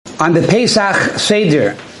On the Pesach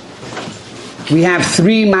Seder, we have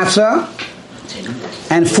 3 matzah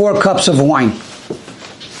and 4 cups of wine.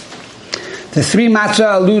 The 3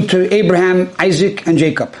 matzah allude to Abraham, Isaac, and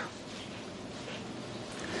Jacob.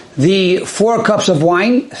 The 4 cups of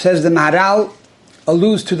wine, says the Maharal,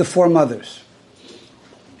 alludes to the 4 mothers.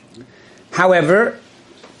 However,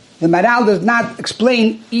 the Maharal does not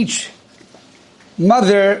explain each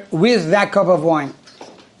mother with that cup of wine.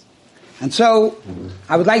 And so,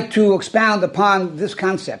 I would like to expound upon this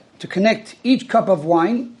concept, to connect each cup of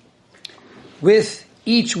wine with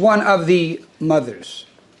each one of the mothers.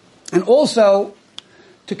 And also,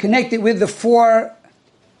 to connect it with the 4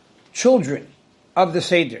 children of the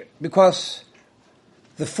Seder, because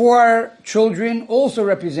the 4 children also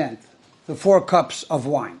represent the 4 cups of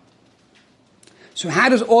wine. So how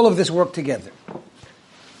does all of this work together?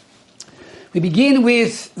 We begin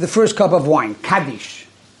with the first cup of wine, Kaddish.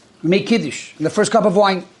 We make Kiddush. And the first cup of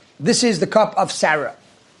wine, this is the cup of Sarah.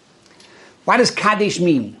 What does Kaddish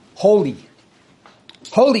mean? Holy.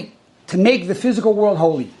 Holy. To make the physical world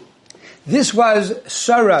holy. This was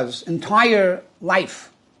Sarah's entire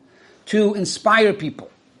life, to inspire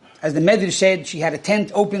people. As the Medrash said, she had a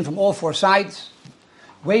tent open from all 4 sides.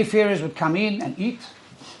 Wayfarers would come in and eat.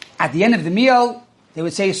 At the end of the meal, they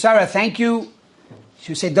would say, Sarah, thank you.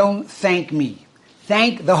 She would say, don't thank me.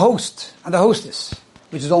 Thank the host and the hostess,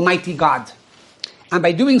 which is Almighty God. And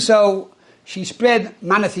by doing so, she spread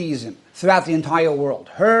monotheism throughout the entire world.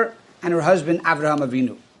 Her and her husband, Avraham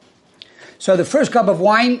Avinu. So the first cup of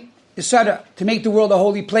wine is Sarah, to make the world a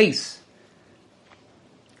holy place.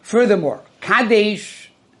 Furthermore,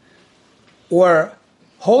 Kadesh, or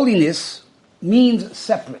holiness, means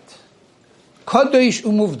separate. Kadosh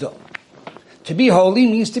umuvdo. To be holy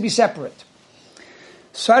means to be separate.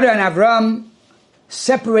 Sarah and Avram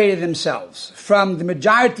separated themselves from the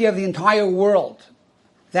majority of the entire world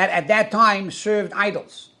that at that time served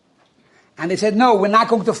idols. And they said, no, we're not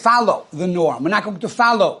going to follow the norm. We're not going to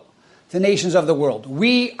follow the nations of the world.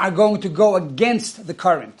 We are going to go against the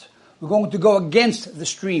current. We're going to go against the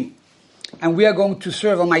stream. And we are going to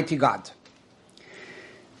serve Almighty God.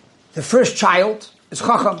 The first child is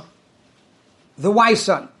Chacham, the wise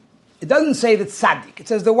son. It doesn't say that tzaddik. It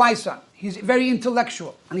says the wise son. He's very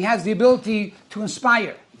intellectual, and he has the ability to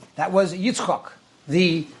inspire. That was Yitzchak,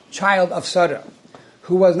 the child of Sarah,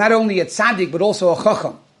 who was not only a tzaddik, but also a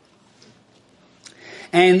chacham.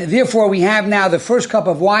 And therefore we have now the first cup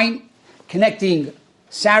of wine, connecting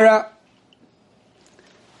Sarah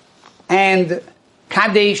and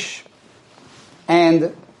Kadesh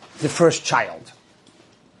and the first child.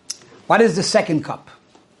 What is the second cup?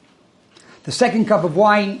 The second cup of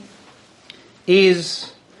wine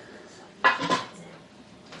is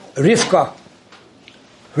Rivka.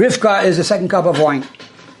 Rivka is the second cup of wine.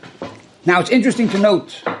 Now it's interesting to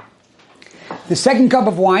note, the second cup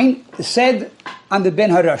of wine is said on the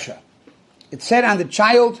Ben Harasha. It's said on the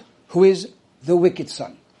child who is the wicked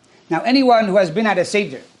son. Now anyone who has been at a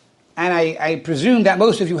Seder, and I presume that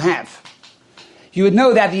most of you have, you would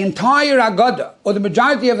know that the entire Haggadah, or the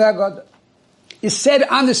majority of the Haggadah, is said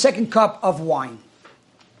on the second cup of wine.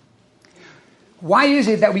 Why is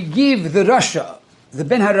it that we give the Rasha, the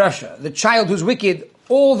Ben Harasha, the child who's wicked,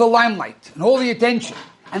 all the limelight and all the attention,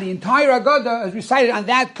 and the entire Haggadah is recited on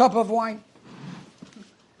that cup of wine?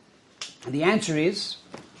 And the answer is,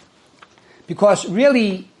 because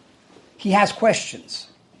really, he has questions.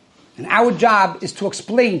 And our job is to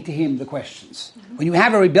explain to him the questions. When you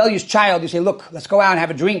have a rebellious child, you say, look, let's go out and have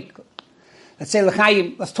a drink. Let's say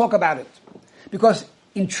l'chaim, let's talk about it. Because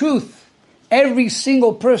in truth, every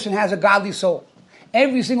single person has a godly soul.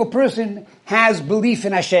 Every single person has belief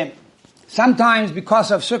in Hashem. Sometimes because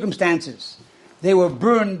of circumstances, they were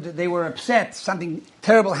burned, they were upset, something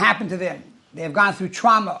terrible happened to them. They have gone through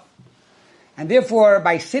trauma. And therefore,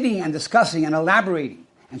 by sitting and discussing and elaborating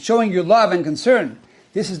and showing your love and concern,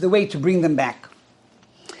 this is the way to bring them back.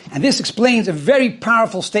 And this explains a very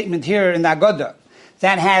powerful statement here in the Haggadah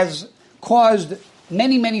that has caused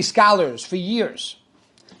many, many scholars for years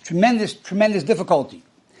tremendous difficulty.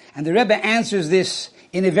 And the Rebbe answers this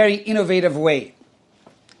in a very innovative way.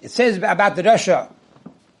 It says about the Rasha,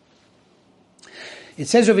 it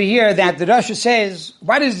says over here that the Rasha says,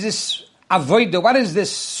 what is this avodah, what is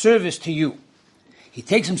this service to you? He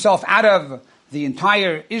takes himself out of the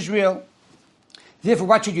entire Israel. Therefore,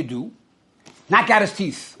 what should you do? Knock out his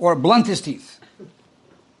teeth, or blunt his teeth.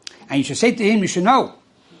 And you should say to him, you should know,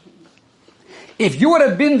 if you would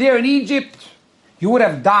have been there in Egypt, you would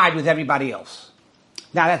have died with everybody else.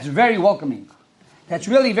 Now that's very welcoming. That's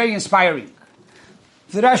really very inspiring.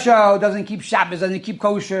 The Rasha doesn't keep Shabbos, doesn't keep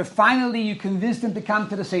kosher. Finally, you convinced him to come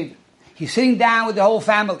to the Seder. He's sitting down with the whole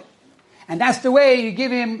family. And that's the way you give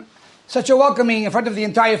him such a welcoming in front of the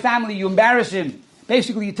entire family. You embarrass him.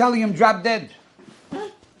 Basically, you're telling him drop dead.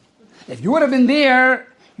 If you would have been there,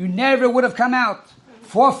 you never would have come out.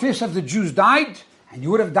 4/5 of the Jews died, and you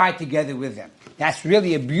would have died together with them. That's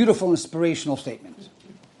really a beautiful, inspirational statement.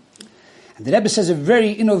 And the Rebbe says a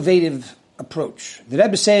very innovative approach. The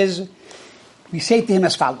Rebbe says, we say to him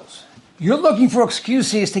as follows: you're looking for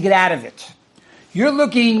excuses to get out of it. You're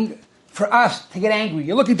looking for us to get angry.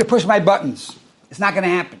 You're looking to push my buttons. It's not going to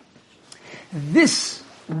happen. This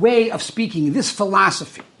way of speaking, this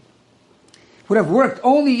philosophy, would have worked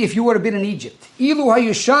only if you would have been in Egypt. Ilu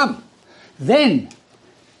hayusham, then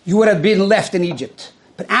you would have been left in Egypt.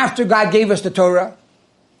 But after God gave us the Torah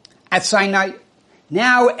at Sinai,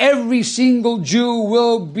 now every single Jew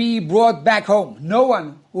will be brought back home. No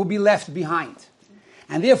one will be left behind.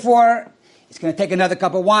 And therefore, it's going to take another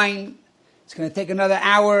cup of wine. It's going to take another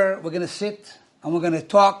hour. We're going to sit and we're going to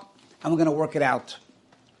talk and we're going to work it out.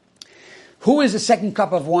 Who is the second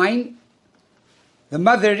cup of wine? The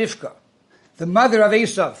mother Rivka, the mother of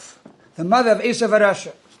Esav, the mother of Esav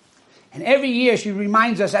Arasha. And every year she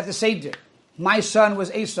reminds us at the Seder, my son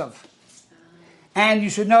was Esav. And you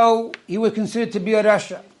should know he was considered to be a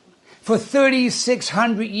Rasha. For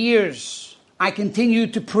 3,600 years, I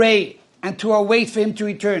continued to pray and to await for him to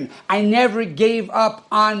return. I never gave up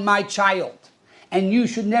on my child. And you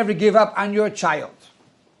should never give up on your child.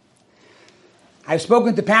 I've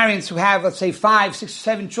spoken to parents who have, let's say, 5, 6,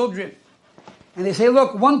 7 children. And they say,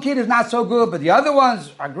 look, one kid is not so good, but the other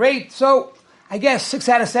ones are great. So I guess 6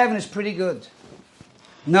 out of 7 is pretty good.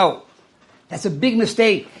 No, that's a big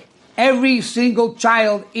mistake. Every single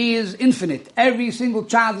child is infinite. Every single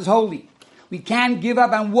child is holy. We can't give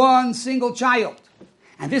up on one single child.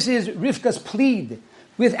 And this is Rivka's plea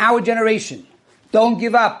with our generation. Don't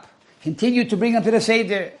give up. Continue to bring them to the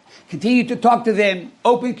Seder. Continue to talk to them.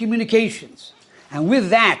 Open communications. And with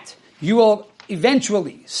that, you will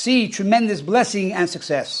eventually see tremendous blessing and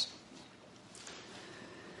success.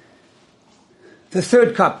 The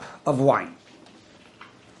third cup of wine.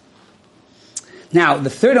 Now, the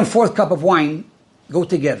third and fourth cup of wine go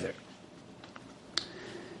together.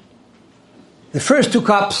 The first 2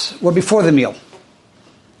 cups were before the meal.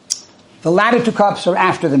 The latter 2 cups are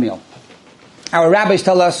after the meal. Our rabbis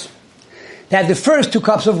tell us that the first 2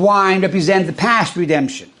 cups of wine represent the past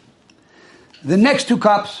redemption. The next 2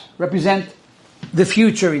 cups represent the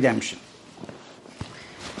future redemption.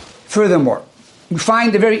 Furthermore, we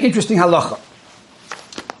find a very interesting halacha.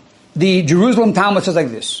 The Jerusalem Talmud says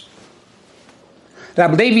like this.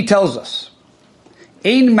 Rabbi Levi tells us,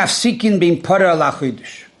 Ein mafsikin bein para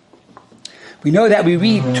lachidush. We know that we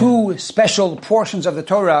read 2 special portions of the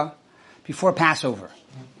Torah before Passover.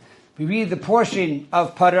 We read the portion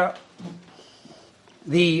of para,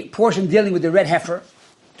 the portion dealing with the red heifer,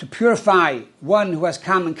 to purify one who has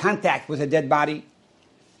come in contact with a dead body.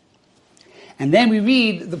 And then we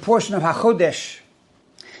read the portion of HaChodesh,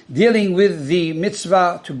 dealing with the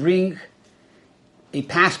mitzvah to bring a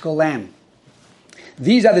Paschal lamb.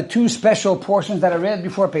 These are the 2 special portions that are read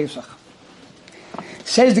before Pesach.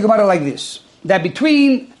 Says the Gemara like this, that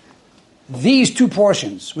between these 2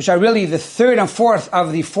 portions, which are really the third and fourth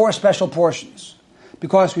of the 4 special portions,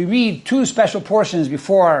 because we read 2 special portions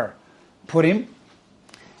before Purim,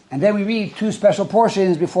 and then we read 2 special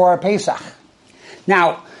portions before Pesach.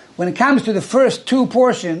 Now, when it comes to the first 2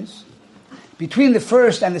 portions, between the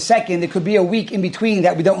first and the second, there could be a week in between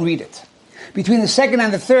that we don't read it. Between the second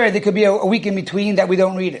and the third, there could be a week in between that we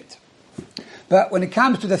don't read it. But when it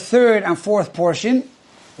comes to the third and fourth portion,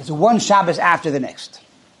 there's one Shabbos after the next.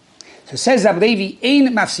 So it says Rabbi Levi,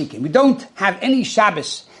 Ein mafsikin. We don't have any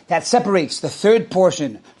Shabbos that separates the third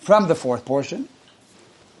portion from the fourth portion.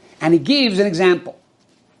 And he gives an example.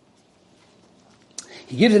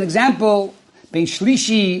 He gives an example, Ben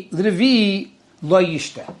Shlishi L'Revi Lo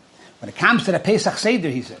Yishta. When it comes to the Pesach Seder,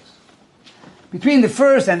 he says, between the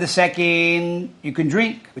first and the second, you can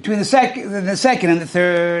drink. Between the second and the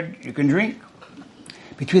third, you can drink.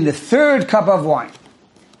 Between the third cup of wine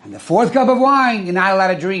and the fourth cup of wine, you're not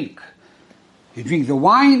allowed to drink. You drink the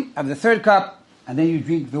wine of the third cup, and then you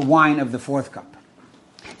drink the wine of the fourth cup.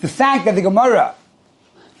 The fact that the Gemara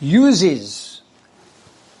uses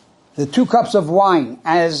the 2 cups of wine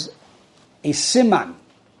as a siman,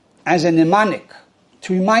 as a mnemonic,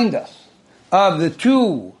 to remind us of the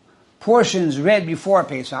 2 portions read before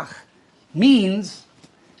Pesach, means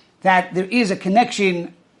that there is a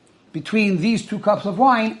connection between these 2 cups of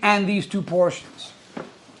wine and these 2 portions.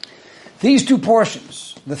 These 2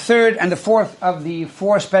 portions, the third and the fourth of the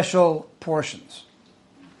 4 special portions,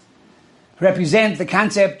 represent the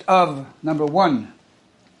concept of, number 1,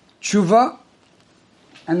 tshuva,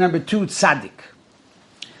 and number 2, tzaddik.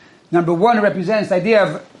 Number 1 represents the idea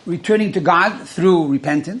of returning to God through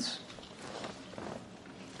repentance.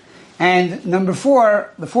 And number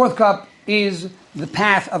 4, the 4th cup, is the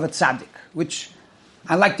path of a tzaddik, which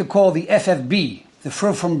I like to call the FFB, the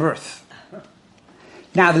fruit from birth.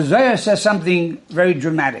 Now, the Zohar says something very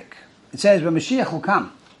dramatic. It says, when Mashiach will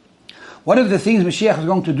come, one of the things Mashiach is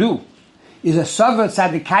going to do is a Sava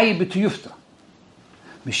Tzaddikai B'Tuyufta.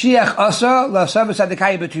 Mashiach asa la Sava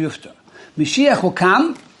Tzaddikai B'Tuyufta. Mashiach will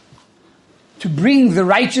come to bring the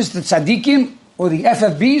righteous, the tzaddikim, or the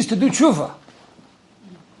FFBs to do tshuva.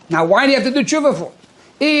 Now, why do you have to do tshuva for?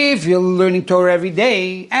 If you're learning Torah every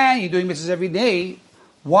day, and you're doing mitzvahs every day,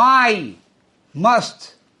 why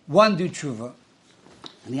must one do tshuva?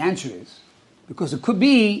 And the answer is, because it could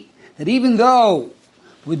be that even though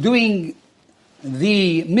we're doing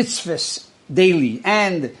the mitzvahs daily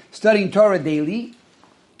and studying Torah daily,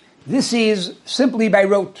 this is simply by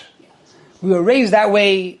rote. We were raised that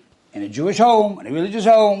way in a Jewish home, in a religious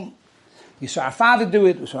home. We saw our father do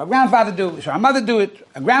it, we saw our grandfather do it, we saw our mother do it,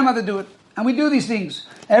 our grandmother do it, and we do these things.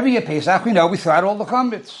 Every year Pesach, we know we throw out all the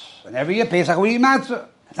chametz. And every year Pesach, we eat matzah.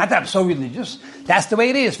 It's not that I'm so religious. That's the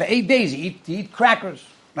way it is. For 8 days, you eat crackers.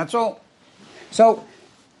 That's all. So,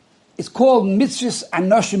 it's called mitzvahs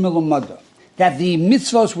anoshim milumada. That the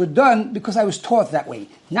mitzvahs were done because I was taught that way.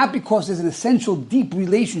 Not because there's an essential, deep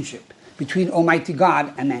relationship between Almighty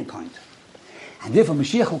God and mankind. And therefore,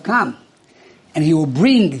 Mashiach will come, and he will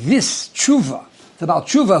bring this tshuva, the Baal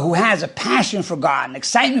Tshuva, who has a passion for God, an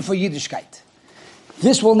excitement for Yiddishkeit.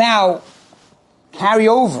 This will now carry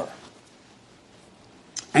over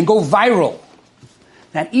and go viral.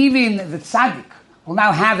 That even the tzaddik will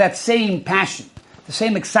now have that same passion, the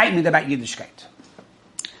same excitement about Yiddishkeit.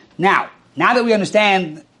 Now that we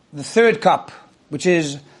understand the 3rd cup, which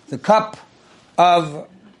is the cup of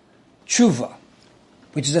tshuva,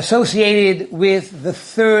 which is associated with the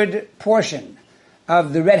 3rd portion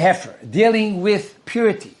of the red heifer, dealing with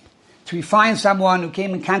purity, to refine someone who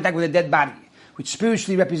came in contact with a dead body, which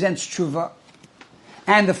spiritually represents tshuva,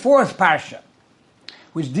 and the 4th parsha,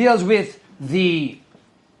 which deals with the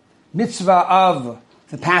mitzvah of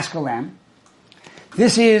the Paschal Lamb.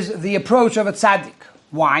 This is the approach of a tzaddik.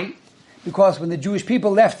 Why? Because when the Jewish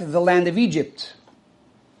people left the land of Egypt,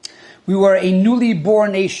 we were a newly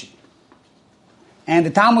born nation. And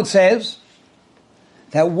the Talmud says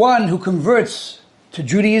that one who converts to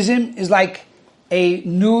Judaism is like a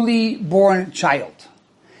newly born child.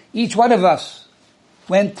 Each one of us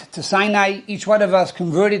went to Sinai, each one of us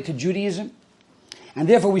converted to Judaism, and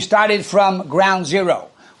therefore we started from ground zero.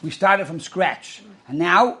 We started from scratch. And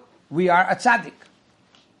now we are a tzaddik.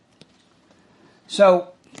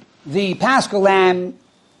 So the Paschal Lamb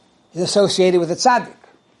is associated with a tzaddik.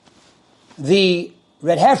 The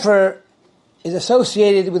red heifer is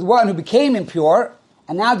associated with one who became impure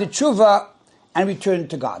and now did tshuva and returned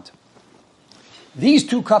to God. These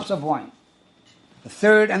 2 cups of wine, the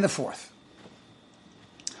 3rd and the 4th,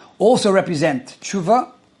 also represent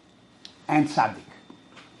tshuva and tzaddik.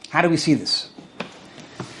 How do we see this?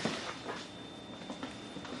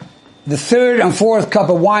 The 3rd and 4th cup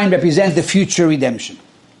of wine represent the future redemption.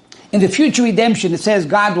 In the future redemption, it says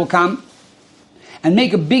God will come and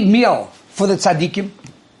make a big meal for the tzaddikim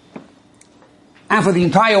and for the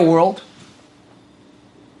entire world.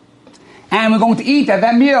 And we're going to eat at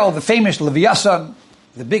that meal the famous leviathan,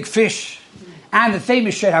 the big fish, and the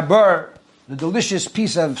famous sher habur, the delicious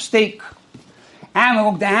piece of steak. And we're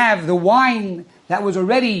going to have the wine that was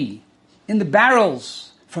already in the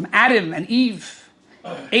barrels from Adam and Eve,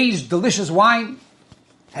 aged delicious wine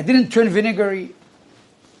that didn't turn vinegary.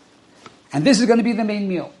 And this is going to be the main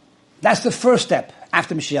meal. That's the first step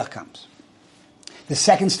after Mashiach comes. The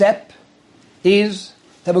second step is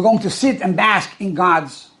that we're going to sit and bask in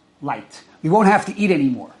God's light. We won't have to eat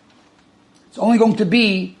anymore. It's only going to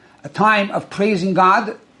be a time of praising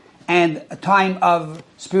God and a time of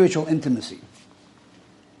spiritual intimacy.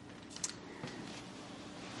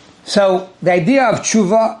 So the idea of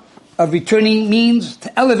tshuva, of returning, means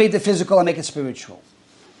to elevate the physical and make it spiritual.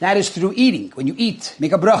 That is through eating. When you eat,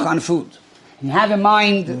 make a bracha on food. And you have in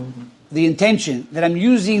mind the intention that I'm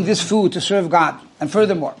using this food to serve God. And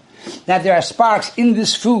furthermore, that there are sparks in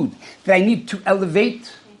this food that I need to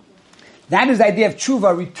elevate. That is the idea of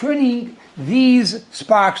tshuva, returning these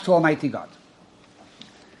sparks to Almighty God.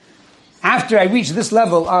 After I reach this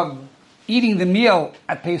level of eating the meal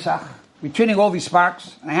at Pesach, returning all these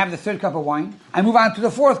sparks, and I have the 3rd cup of wine, I move on to the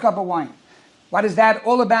 4th cup of wine. What is that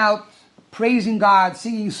all about? Praising God,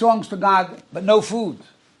 singing songs to God, but no food.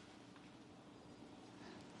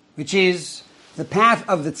 Which is the path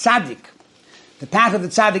of the tzaddik. The path of the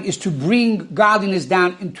tzaddik is to bring godliness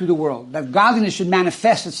down into the world. That godliness should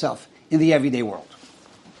manifest itself in the everyday world.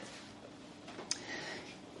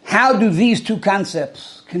 How do these two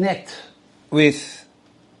concepts connect with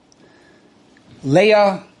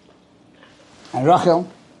Leah and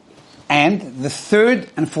Rachel and the third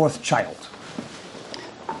and fourth child?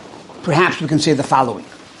 Perhaps we can say the following.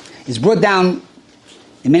 It's brought down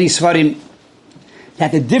in many Svarim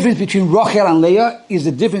that the difference between Rachel and Leah is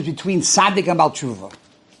the difference between tzaddik and Baal Tshuva.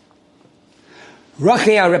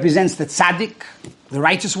 Rachel represents the tzaddik, the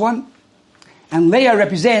righteous one, and Leah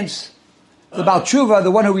represents the Baal Tshuva, the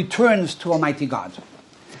one who returns to Almighty God.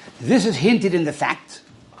 This is hinted in the fact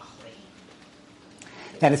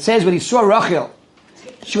that it says when he saw Rachel,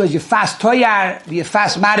 she was Yefas Toyar,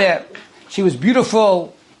 Yefas Mare, she was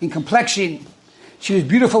beautiful in complexion, she was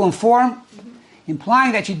beautiful in form,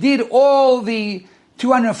 implying that she did all the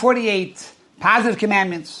 248 positive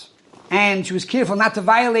commandments, and she was careful not to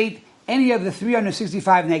violate any of the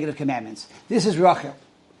 365 negative commandments. This is Rachel.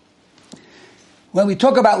 When we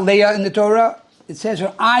talk about Leah in the Torah, it says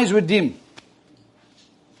her eyes were dim.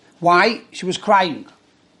 Why? She was crying.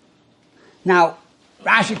 Now,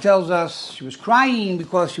 Rashi tells us she was crying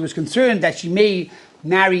because she was concerned that she may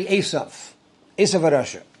marry Esav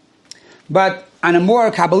Arasha. But on a more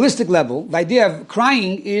Kabbalistic level, the idea of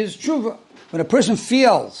crying is tshuva. When a person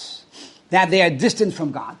feels that they are distant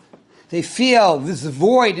from God, they feel this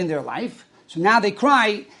void in their life, so now they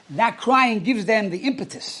cry, that crying gives them the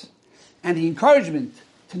impetus and the encouragement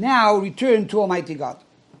to now return to Almighty God.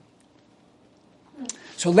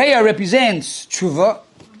 So Leah represents tshuva,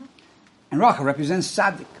 and Rachel represents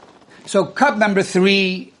tzaddik. So cup number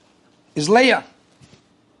 3 is Leah.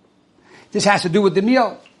 This has to do with the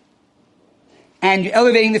meal. And you're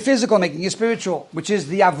elevating the physical, making it spiritual, which is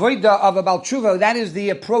the avodah of a Baal Tshuva. That is the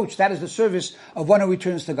approach, that is the service of one who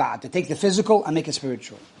returns to God, to take the physical and make it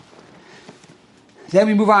spiritual. Then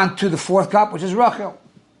we move on to the 4th cup, which is Rachel.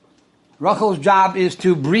 Rachel's job is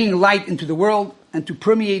to bring light into the world and to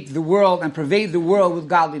permeate the world and pervade the world with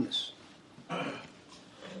godliness.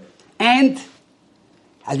 And,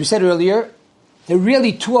 as we said earlier, they're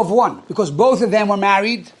really 2 of 1, because both of them were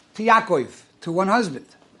married to Yaakov, to one husband.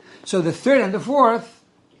 So the 3rd and the 4th,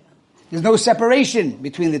 there's no separation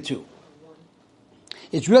between the 2.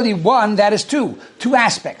 It's really one that is 2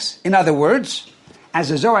 aspects. In other words, as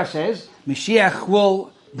the Zohar says, Mashiach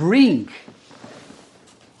will bring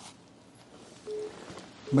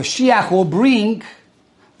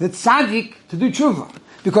the tzaddik to do tshuva,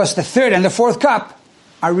 because the 3rd and the 4th cup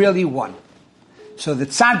are really one. So the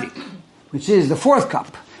tzaddik, which is the 4th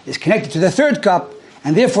cup, is connected to the 3rd cup,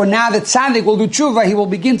 and therefore now the tzaddik will do tshuva, he will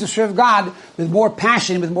begin to serve God with more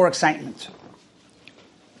passion, with more excitement.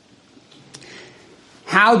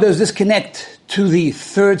 How does this connect to the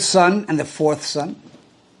 3rd son and the 4th son?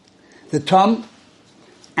 The Tom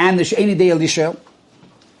and the She'eni Dei Elisha.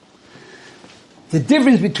 The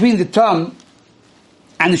difference between the Tom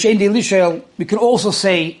and the She'eni Dei Elisha, we can also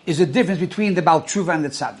say, is the difference between the Baal Tshuva and the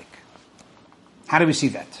tzaddik. How do we see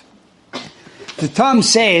that? The Tom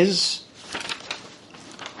says,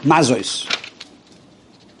 Mazois.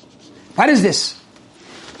 What is this?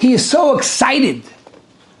 He is so excited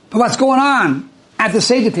for what's going on at the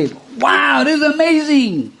Seder table. Wow, this is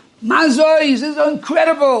amazing. Mazois, this is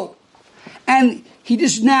incredible. And he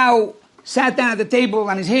just now sat down at the table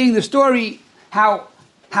and is hearing the story how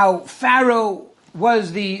Pharaoh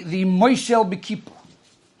was the Moshel Bekippur.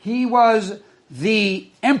 He was the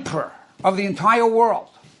emperor of the entire world.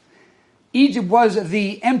 Egypt was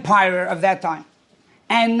the empire of that time.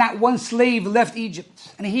 And not one slave left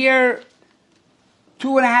Egypt. And here,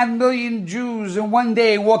 2.5 million Jews in one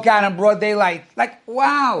day walk out in broad daylight. Like,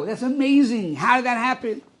 wow, that's amazing. How did that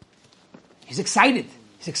happen? He's excited.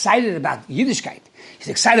 He's excited about Yiddishkeit. He's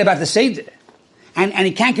excited about the Seder. And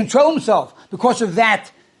he can't control himself because of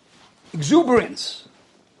that exuberance.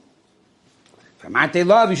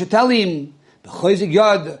 You should tell him,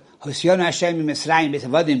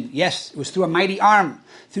 yes, it was through a mighty arm,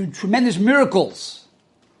 through tremendous miracles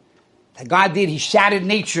that God did. He shattered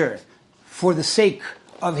nature for the sake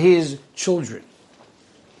of his children.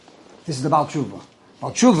 This is the Baal Tshuva.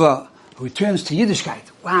 Baal Tshuva who returns to Yiddishkeit.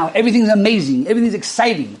 Wow, everything's amazing, everything's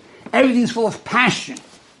exciting, everything's full of passion.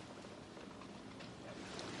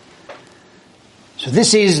 So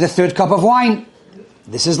this is the 3rd cup of wine.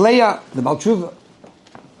 This is Leah, the Baal Tshuva.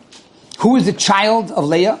 Who is the child of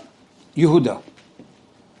Leah? Yehuda.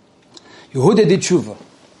 Yehuda did tshuva.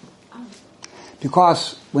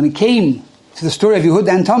 Because when it came to the story of Yehuda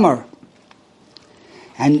and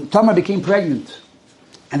Tamar became pregnant,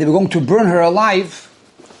 and they were going to burn her alive,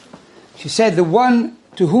 she said, the one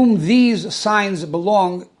to whom these signs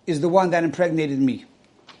belong is the one that impregnated me.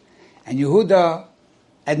 And Yehuda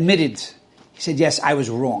admitted, he said, yes, I was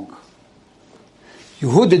wrong.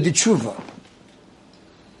 Yehuda did tshuva.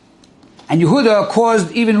 And Yehuda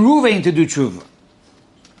caused even Ruvain to do tshuva.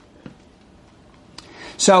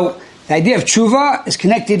 So the idea of tshuva is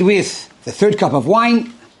connected with the third cup of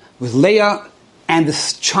wine, with Leah, and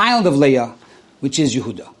the child of Leah, which is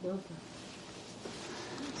Yehuda.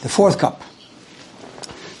 The fourth cup.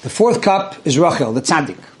 The fourth cup is Rachel, the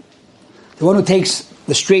tzaddik, the one who takes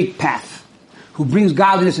the straight path, who brings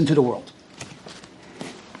godliness into the world.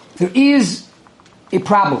 There is a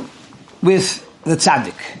problem with the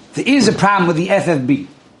tzaddik. There is a problem with the FFB.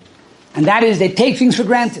 And that is they take things for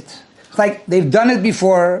granted. It's like they've done it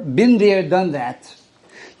before, been there, done that.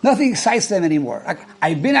 Nothing excites them anymore. Like,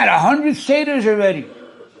 I've been at 100 seders already.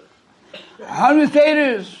 100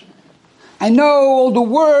 seders. I know all the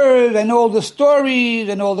words, I know all the stories,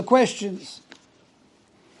 I know all the questions.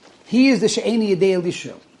 He is the She'eni Yedei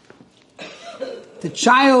Elisha. The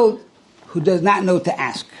child who does not know to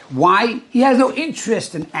ask. Why? He has no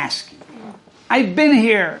interest in asking. I've been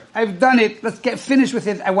here, I've done it, let's get finished with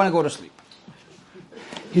it, I want to go to sleep.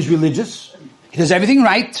 He's religious, he does everything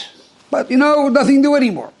right, but nothing to do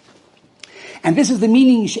anymore. And this is the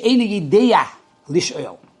meaning She'eni Yedei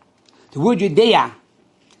Elisha. The word Yedei,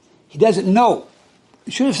 he doesn't know.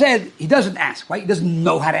 He should have said he doesn't ask. Why? He doesn't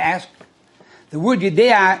know how to ask. The word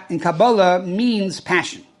Yedei in Kabbalah means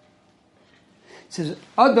passion. It says,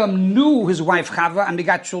 Adam knew his wife Chava and they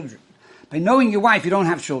got children. By knowing your wife, you don't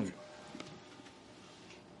have children.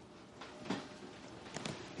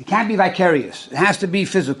 It can't be vicarious. It has to be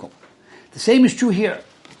physical. The same is true here.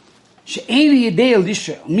 She'eni Yedei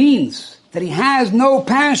Elisha means that he has no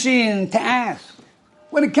passion to ask.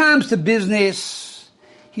 When it comes to business,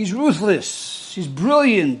 he's ruthless, he's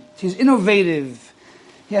brilliant, he's innovative,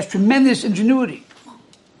 he has tremendous ingenuity.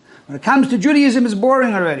 When it comes to Judaism, it's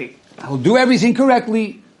boring already. He'll do everything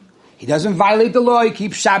correctly. He doesn't violate the law, he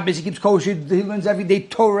keeps Shabbos, he keeps kosher, he learns every day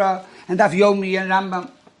Torah and Daf Yomi and Rambam.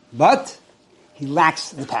 But he lacks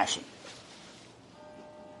the passion.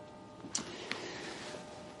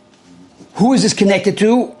 Who is this connected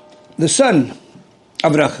to? The son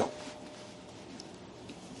of Rachel.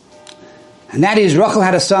 And that is, Rachel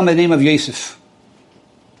had a son by the name of Yosef.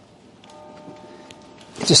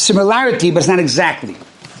 It's a similarity, but it's not exactly.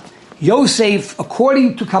 Yosef,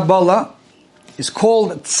 according to Kabbalah, is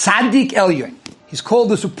called Tzaddik Elyon. He's called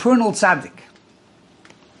the supernal Tzaddik.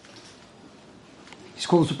 He's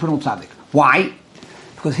called the supernal Tzaddik. Why?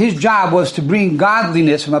 Because his job was to bring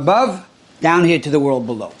godliness from above down here to the world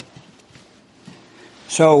below.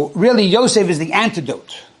 So really, Yosef is the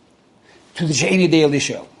antidote to the She'eni Yedei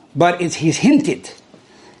Elisha. But he's hinted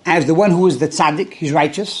as the one who is the tzaddik, he's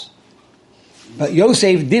righteous. But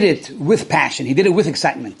Yosef did it with passion, he did it with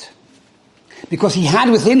excitement. Because he had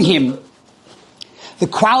within him the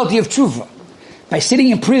quality of tshuva. By sitting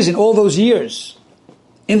in prison all those years,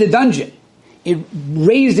 in the dungeon, it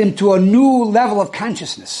raised him to a new level of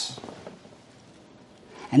consciousness.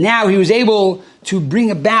 And now he was able to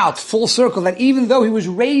bring about full circle that even though he was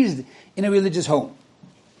raised in a religious home,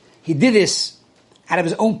 he did this out of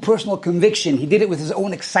his own personal conviction. He did it with his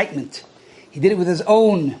own excitement. He did it with his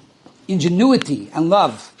own ingenuity and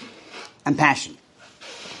love and passion.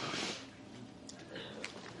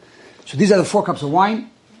 So these are the 4 cups of wine,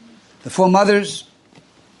 the 4 mothers,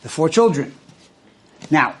 the 4 children.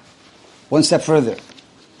 Now, one step further.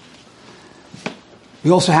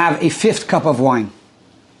 We also have a 5th cup of wine.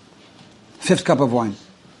 5th cup of wine.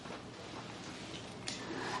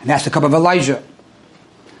 And that's the cup of Elijah.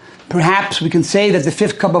 Perhaps we can say that the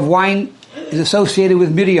 5th cup of wine is associated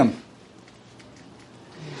with Miriam.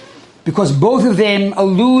 Because both of them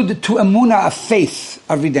allude to emunah, of faith,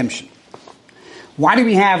 of redemption. Why do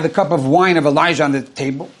we have the cup of wine of Elijah on the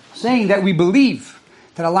table? Saying that we believe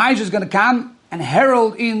that Elijah is going to come and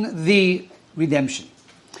herald in the redemption.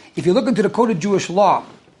 If you look into the code of Jewish law,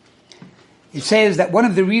 it says that one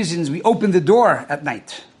of the reasons we open the door at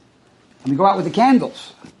night and we go out with the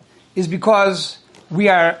candles is because we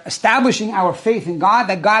are establishing our faith in God,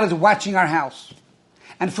 that God is watching our house.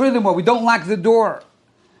 And furthermore, we don't lock the door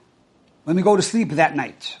when we go to sleep that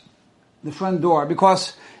night, the front door,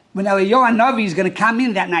 because when Eliyahu Navi is going to come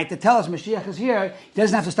in that night to tell us Mashiach is here, he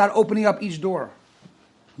doesn't have to start opening up each door.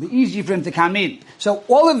 It's easy for him to come in. So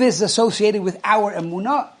all of this is associated with our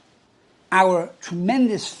emunah, our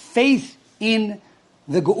tremendous faith in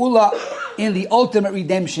the Geula, in the ultimate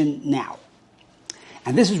redemption now.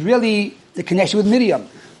 And this is really the connection with Miriam.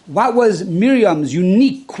 What was Miriam's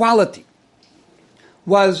unique quality?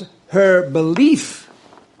 Was her belief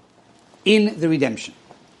in the redemption.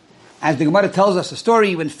 As the Gemara tells us a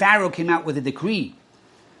story, when Pharaoh came out with a decree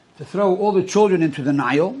to throw all the children into the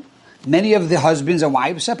Nile, many of the husbands and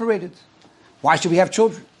wives separated. Why should we have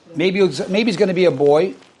children? Maybe it's going to be a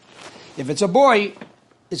boy. If it's a boy,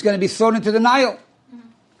 it's going to be thrown into the Nile.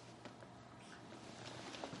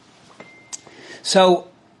 So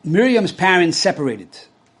Miriam's parents separated.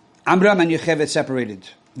 Amram and Yocheved separated.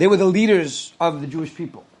 They were the leaders of the Jewish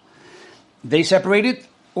people. They separated.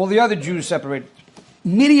 All the other Jews separated.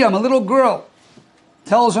 Miriam, a little girl,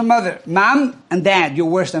 tells her mother, Mom and Dad, you're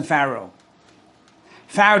worse than Pharaoh.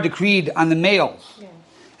 Pharaoh decreed on the males,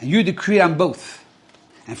 and you decreed on both.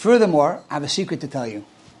 And furthermore, I have a secret to tell you.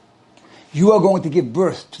 You are going to give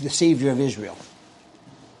birth to the Savior of Israel.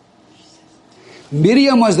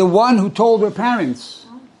 Miriam was the one who told her parents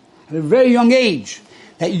at a very young age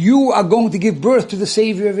that you are going to give birth to the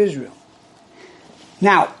Savior of Israel.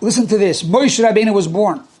 Now, listen to this. Moshe Rabbeinu was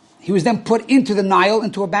born. He was then put into the Nile,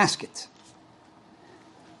 into a basket.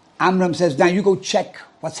 Amram says, now you go check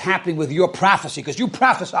what's happening with your prophecy, because you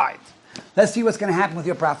prophesied. Let's see what's going to happen with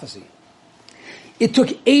your prophecy. It took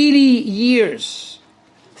 80 years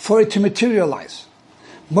for it to materialize.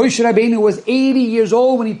 Moshe Rabbeinu was 80 years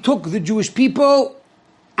old when he took the Jewish people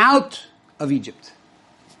out of Egypt.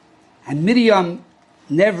 And Miriam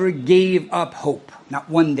never gave up hope, not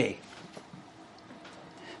one day.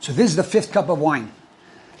 So this is the fifth cup of wine.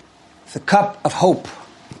 The cup of hope.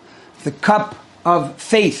 The cup of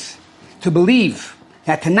faith. To believe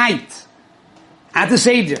that tonight, at the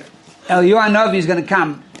Seder, Eliyahu Hanavi is going to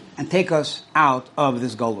come and take us out of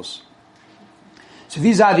this golus. So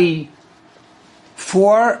these are the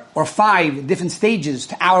 4 or 5 different stages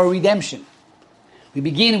to our redemption. We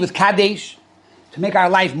begin with Kadesh, to make our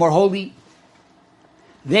life more holy.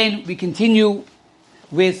 Then we continue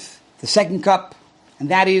with the second cup, and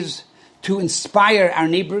that is to inspire our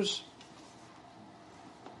neighbors,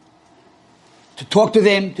 to talk to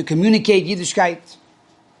them, to communicate Yiddishkeit.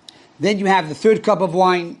 Then you have the third cup of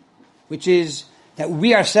wine, which is that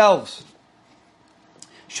we ourselves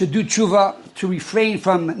should do tshuva, to refrain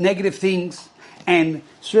from negative things and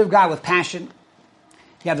serve God with passion.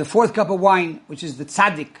 You have the fourth cup of wine, which is the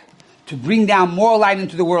tzaddik, to bring down more light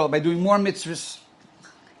into the world by doing more mitzvahs,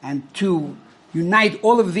 and to unite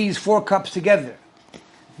all of these 4 cups together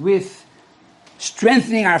with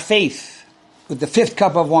strengthening our faith with the fifth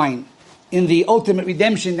cup of wine in the ultimate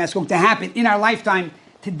redemption that's going to happen in our lifetime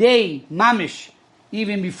today, mamish,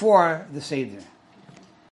 even before the Seder.